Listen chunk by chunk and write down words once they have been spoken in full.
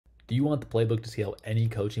Do you want the playbook to scale any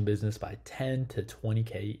coaching business by 10 to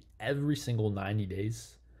 20K every single 90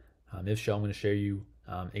 days? If so, I'm going to share you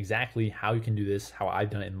exactly how you can do this, how I've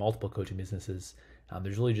done it in multiple coaching businesses.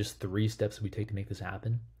 There's really just 3 steps we take to make this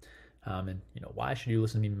happen. And why should you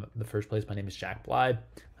listen to me in the first place? My name is Jack Bly.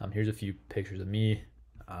 Here's a few pictures of me.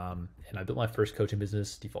 And I built my first coaching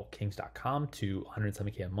business, defaultkings.com, to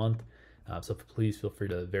 107K a month. So please feel free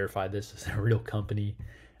to verify this as a real company.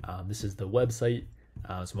 This is the website.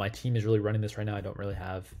 So my team is really running this right now. I don't really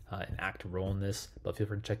have an active role in this, but feel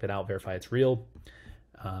free to check that out, verify it's real.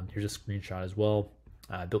 Here's a screenshot as well.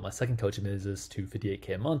 I built my second coaching business to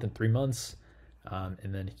 58K a month in 3 months.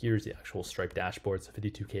 And then here's the actual Stripe dashboard. So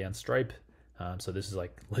 52K on Stripe. So this is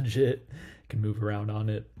like legit. You can move around on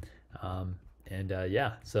it.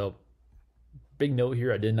 Yeah, so big note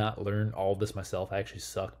here. I did not learn all of this myself. I actually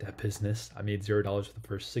sucked at business. I made $0 for the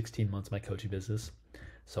first 16 months of my coaching business.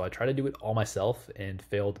 So I tried to do it all myself and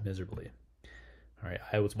failed miserably. All right,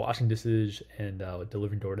 I was washing dishes and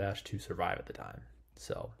delivering DoorDash to survive at the time.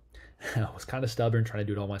 So I was kind of stubborn, trying to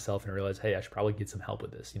do it all myself, and I realized, hey, I should probably get some help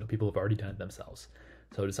with this. People have already done it themselves.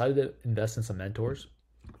 So I decided to invest in some mentors.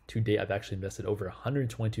 To date, I've actually invested over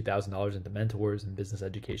 $122,000 into mentors and business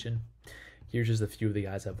education. Here's just a few of the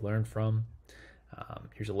guys I've learned from.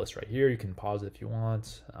 Here's a list right here. You can pause it if you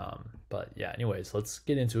want. But yeah, anyways, let's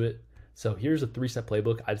get into it. So here's a 3-step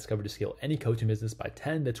playbook I discovered to scale any coaching business by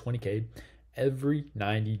 10 to 20K every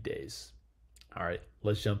 90 days. All right,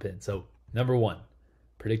 let's jump in. So number 1,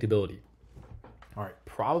 predictability. All right,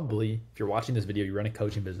 probably if you're watching this video, you run a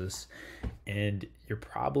coaching business and you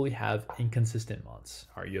probably have inconsistent months.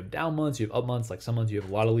 All right, you have down months, you have up months. Like some months you have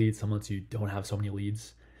a lot of leads, some months you don't have so many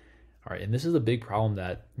leads. All right, and this is a big problem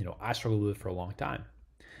that I struggled with for a long time.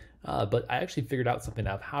 But I actually figured out something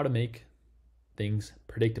of how to make things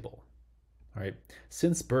predictable. All right,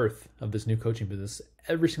 since birth of this new coaching business,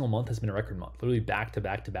 every single month has been a record month, literally back to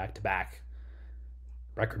back to back to back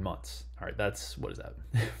record months. All right, that's, what is that?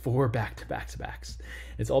 4 back-to-backs.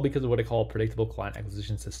 It's all because of what I call predictable client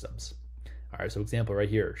acquisition systems. All right, so example right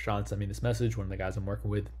here, Sean sent me this message, one of the guys I'm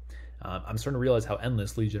working with. I'm starting to realize how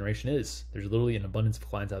endless lead generation is. There's literally an abundance of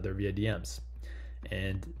clients out there via DMs.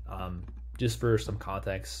 And just for some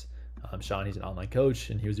context, Sean, he's an online coach,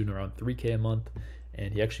 and he was doing around 3K a month,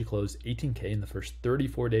 and he actually closed 18K in the first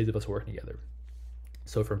 34 days of us working together.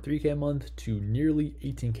 So from 3K a month to nearly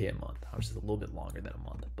 18K a month, which is a little bit longer than a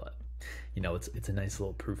month, but it's a nice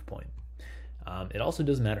little proof point. It also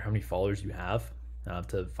doesn't matter how many followers you have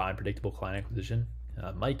to find predictable client acquisition.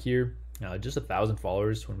 Mike here, just 1,000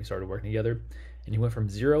 followers when we started working together, and he went from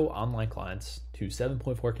 0 online clients to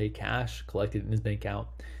 7.4K cash collected in his bank account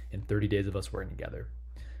in 30 days of us working together.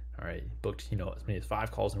 All right, booked as many as 5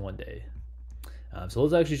 calls in one day. So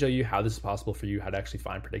let's actually show you how this is possible for you, how to actually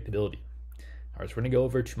find predictability. All right, so we're gonna go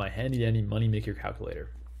over to my handy dandy money maker calculator.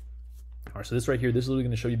 All right, so this right here, this is literally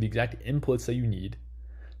gonna show you the exact inputs that you need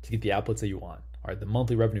to get the outputs that you want. All right, the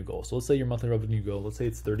monthly revenue goal. So let's say your monthly revenue goal, let's say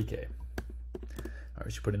it's 30K. All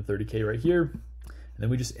right, so you put in 30K right here, and then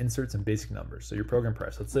we just insert some basic numbers. So your program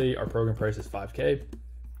price, let's say our program price is 5K.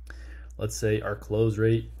 Let's say our close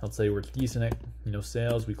rate, let's say we're decent at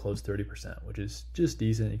sales, we close 30%, which is just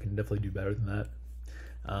decent. You can definitely do better than that.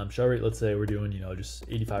 Show rate, let's say we're doing just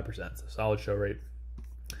 85%, so solid show rate.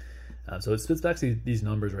 So it spits back these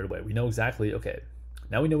numbers right away. We know exactly, okay,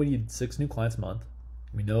 now we know we need 6 new clients a month.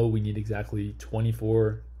 We know we need exactly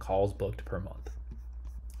 24 calls booked per month.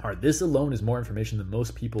 All right, this alone is more information than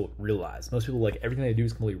most people realize. Most people, everything they do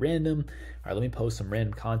is completely random. All right, let me post some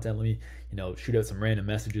random content. Let me, shoot out some random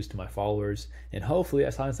messages to my followers, and hopefully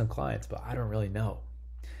I sign some clients, but I don't really know.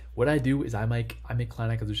 What I do is I make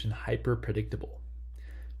client acquisition hyper predictable.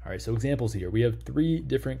 All right, so examples here. We have 3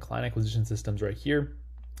 different client acquisition systems right here.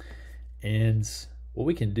 And what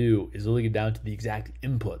we can do is really get down to the exact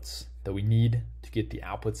inputs that we need to get the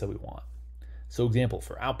outputs that we want. So example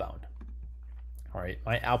for outbound. All right,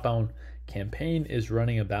 my outbound campaign is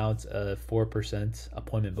running about a 4%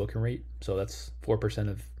 appointment booking rate. So that's 4%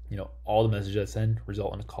 of all the messages I send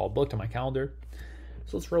result in a call booked on my calendar.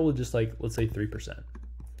 So let's roll with just let's say 3%. All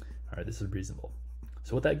right, this is reasonable.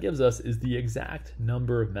 So what that gives us is the exact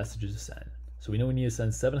number of messages to send. So we know we need to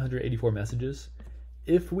send 784 messages.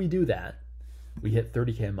 If we do that, we hit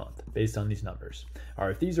 30K a month based on these numbers. All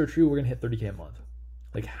right, if these are true, we're gonna hit 30K a month.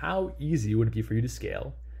 How easy would it be for you to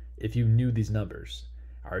scale if you knew these numbers?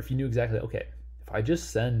 Or if you knew exactly, okay, if I just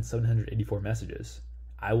send 784 messages,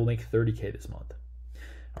 I will make 30K this month.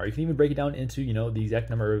 Or you can even break it down into, the exact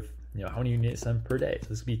number of, how many you need to send per day. So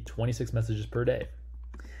this could be 26 messages per day.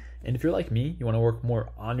 And if you're like me, you want to work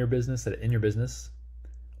more on your business than in your business,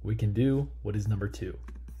 we can do what is number 2.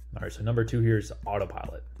 All right, so number 2 here is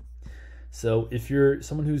autopilot. So if you're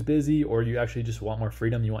someone who's busy, or you actually just want more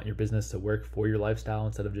freedom, you want your business to work for your lifestyle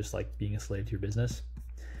instead of just like being a slave to your business,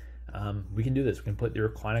 we can do this. We can put your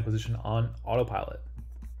client acquisition on autopilot.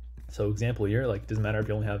 So example here, like, it doesn't matter if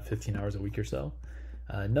you only have 15 hours a week or so.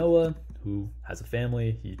 Noah, who has a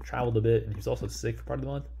family, he traveled a bit, and he was also sick for part of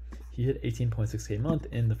the month. He hit 18.6K a month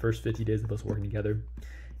in the first 50 days of us working together.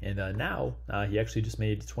 And now he actually just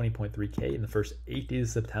made 20.3K in the first 8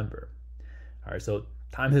 days of September. All right, so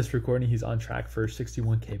time of this recording, he's on track for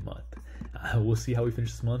 61K a month. We'll see how we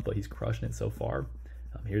finish this month, but he's crushing it so far.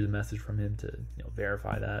 Here's a message from him to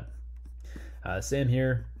verify that. Sam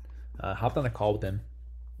here, hopped on a call with him,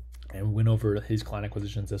 and we went over his client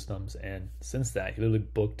acquisition systems. And since that, he literally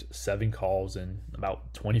booked 7 calls in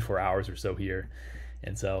about 24 hours or so here.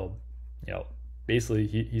 And so, basically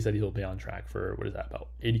he said he'll be on track for, about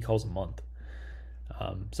 80 calls a month.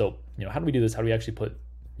 So, how do we do this? How do we actually put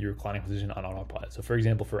your client acquisition on autopilot? So for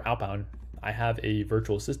example, for outbound, I have a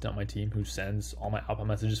virtual assistant on my team who sends all my outbound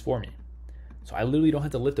messages for me. So I literally don't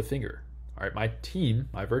have to lift a finger. All right, my team,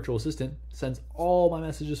 my virtual assistant, sends all my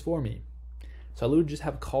messages for me. So I literally just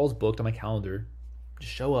have calls booked on my calendar,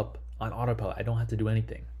 just show up on autopilot. I don't have to do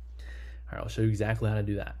anything. All right, I'll show you exactly how to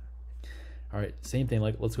do that. All right, same thing,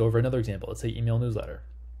 like let's go over another example. Let's say email newsletter.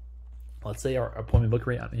 Let's say our appointment book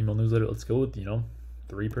rate on email newsletter, let's go with,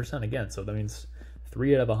 3% again. So that means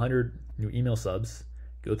 3 out of 100 new email subs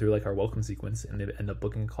go through like our welcome sequence, and they end up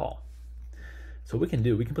booking a call. So what we can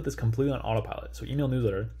do, we can put this completely on autopilot. So email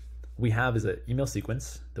newsletter, we have is an email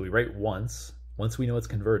sequence that we write once. Once we know it's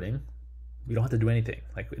converting, we don't have to do anything.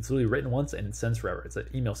 Like, it's literally written once and it sends forever. It's an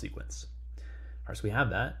email sequence. All right, so we have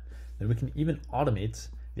that. Then we can even automate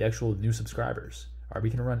the actual new subscribers. All right, we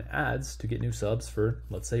can run ads to get new subs for,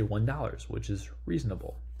 let's say, $1, which is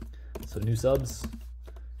reasonable. So new subs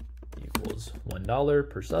equals $1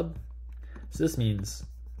 per sub. So this means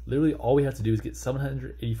literally all we have to do is get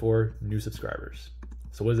 784 new subscribers.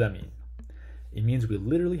 So what does that mean? It means we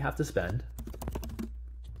literally have to spend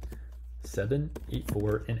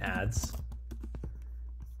 784 in ads,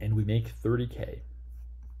 and we make 30K.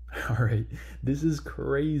 All right, this is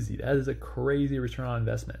crazy. That is a crazy return on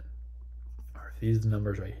investment. All right, these are the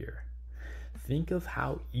numbers right here. Think of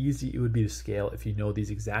how easy it would be to scale if you know these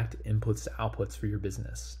exact inputs to outputs for your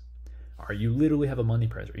business. All right, you literally have a money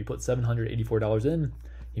pressure. You put $784 in,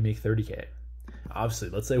 you make 30K. Obviously,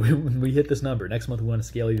 let's say we hit this number. Next month we want to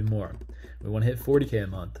scale even more. We want to hit 40K a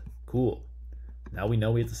month. Cool. Now we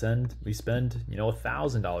know we have to spend,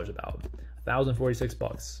 $1,000, about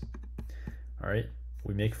 $1,046. All right,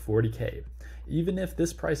 we make 40K. Even if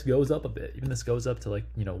this price goes up a bit, even this goes up to like,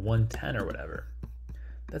 110 or whatever,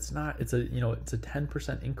 that's not, it's a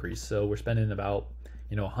 10% increase. So we're spending about,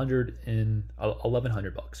 $1,100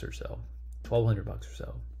 or so, $1,200 or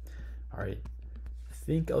so. All right,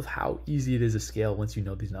 think of how easy it is to scale once you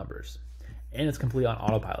know these numbers, and it's completely on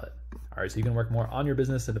autopilot. All right, so you can work more on your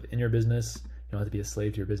business instead of in your business. You don't have to be a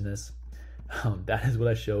slave to your business. That is what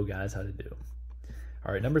I show guys how to do.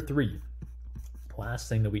 All right, number 3, last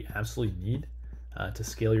thing that we absolutely need to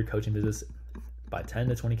scale your coaching business by 10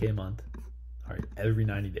 to 20K a month. All right, every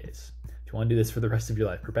 90 days. If you want to do this for the rest of your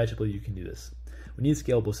life, perpetually, you can do this. We need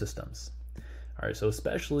scalable systems. All right, so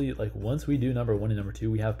especially like once we do number 1 and number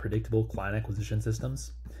 2, we have predictable client acquisition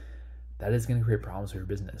systems. That is going to create problems for your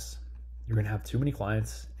business. You're going to have too many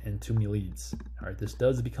clients and too many leads. All right, this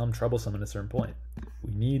does become troublesome at a certain point.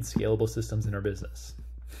 We need scalable systems in our business.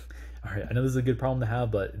 All right, I know this is a good problem to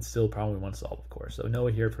have, but it's still a problem we want to solve, of course. So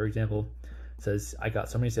Noah here, for example, says, I got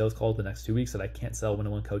so many sales calls the next 2 weeks that I can't sell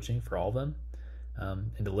one-on-one coaching for all of them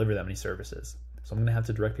and deliver that many services. So I'm going to have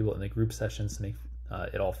to direct people into group sessions to make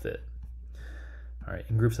it all fit. All right,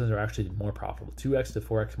 and group sessions are actually more profitable, 2x to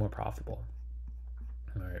 4x more profitable.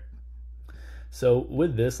 All right. So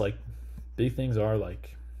with this, like, big things are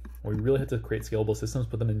like, we really have to create scalable systems,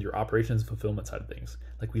 put them into your operations fulfillment side of things.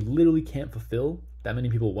 Like, we literally can't fulfill that many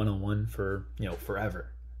people one-on-one for,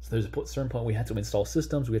 forever. So there's a certain point we have to install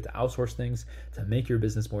systems, we have to outsource things to make your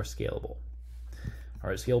business more scalable. All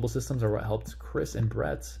right, scalable systems are what helped Chris and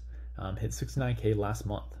Brett hit 69K last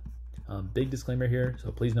month. Big disclaimer here,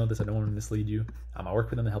 so please note this, I don't want to mislead you. I work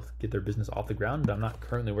with them to help get their business off the ground, but I'm not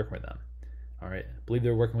currently working with them. All right, I believe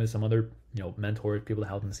they're working with some other, mentors, people to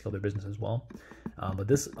help them scale their business as well. But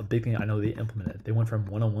this, a big thing I know they implemented. They went from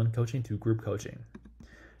one-on-one coaching to group coaching.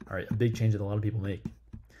 All right, a big change that a lot of people make.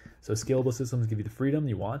 So scalable systems give you the freedom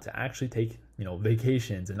you want to actually take,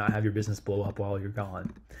 vacations and not have your business blow up while you're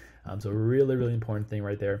gone. So a really, really important thing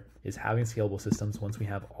right there is having scalable systems once we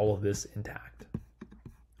have all of this intact.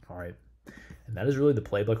 All right, and that is really the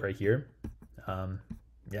playbook right here.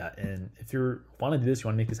 Yeah, and if you want to do this, you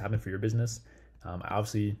want to make this happen for your business, I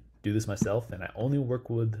obviously do this myself, and I only work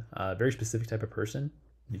with a very specific type of person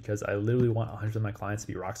because I literally want 100 of my clients to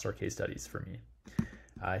be rockstar case studies for me.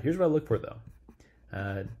 Here's what I look for though.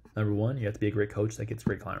 Number one, you have to be a great coach that gets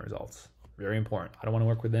great client results. Very important. I don't want to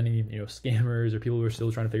work with any scammers or people who are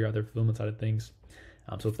still trying to figure out their fulfillment side of things.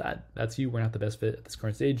 So if that's you, we're not the best fit at this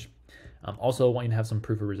current stage. Also, I want you to have some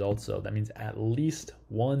proof of results. So that means at least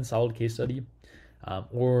one solid case study,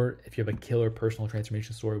 or if you have a killer personal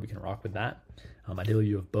transformation story, we can rock with that. Ideally,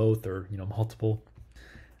 you have both or multiple.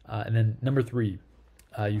 And then number three,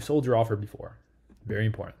 you sold your offer before. Very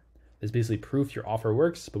important. This is basically proof your offer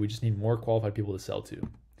works, but we just need more qualified people to sell to.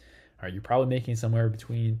 All right, you're probably making somewhere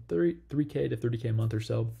between $3K to $30K a month or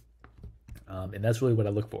so. And that's really what I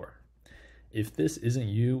look for. If this isn't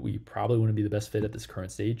you, we probably wouldn't be the best fit at this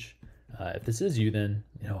current stage. If this is you, then,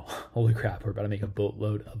 holy crap, we're about to make a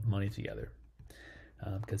boatload of money together.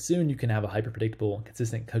 Because soon you can have a hyper predictable and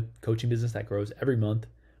consistent coaching business that grows every month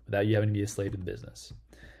without you having to be a slave to the business.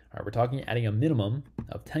 All right, we're talking adding a minimum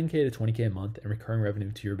of 10K to 20K a month in recurring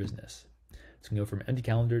revenue to your business. So you can go from empty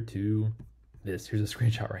calendar to this. Here's a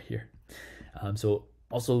screenshot right here. So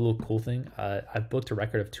also a little cool thing, I've booked a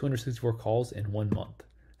record of 264 calls in 1 month.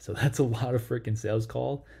 So that's a lot of freaking sales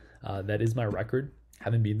call. That is my record.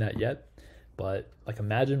 Haven't beaten that yet, but like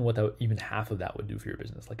imagine what even half of that would do for your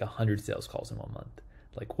business, like 100 sales calls in 1 month.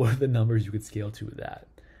 Like what are the numbers you could scale to with that?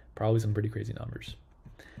 Probably some pretty crazy numbers.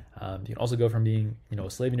 You can also go from being, a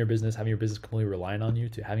slave in your business, having your business completely reliant on you,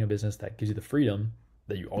 to having a business that gives you the freedom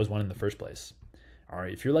that you always wanted in the first place. All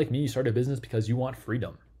right. If you're like me, you start a business because you want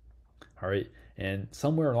freedom. All right. And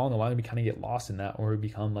somewhere along the line, we kind of get lost in that, or we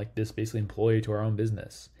become like this basically employee to our own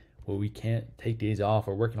business where we can't take days off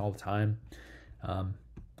or working all the time.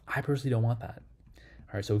 I personally don't want that.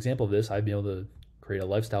 All right. So example of this, I'd be able to create a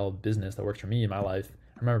lifestyle business that works for me in my life.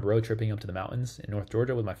 I remember road tripping up to the mountains in North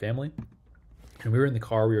Georgia with my family. And we were in the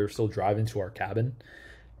car, we were still driving to our cabin,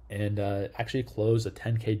 and actually closed a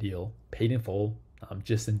 10K deal, paid in full,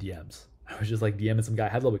 just in DMs. I was just like DMing some guy. I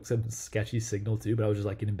had a little some sketchy signal too, but I was just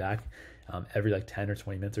like getting back every like 10 or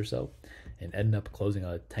 20 minutes or so, and ended up closing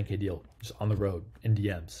a 10K deal just on the road in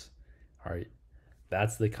DMs. All right,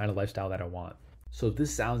 that's the kind of lifestyle that I want. So if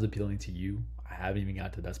this sounds appealing to you, I haven't even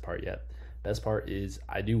got to the best part yet. Best part is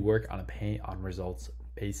I do work on a pay on results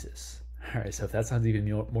basis. All right, so if that sounds even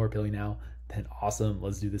more appealing now, then awesome,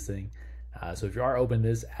 let's do this thing. So if you are open to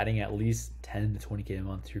this, adding at least 10 to 20K a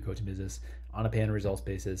month to your coaching business on a pay and results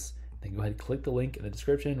basis, then go ahead and click the link in the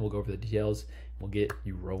description. We'll go over the details. We'll get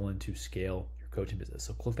you rolling to scale your coaching business.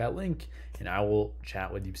 So click that link and I will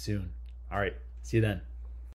chat with you soon. All right, see you then.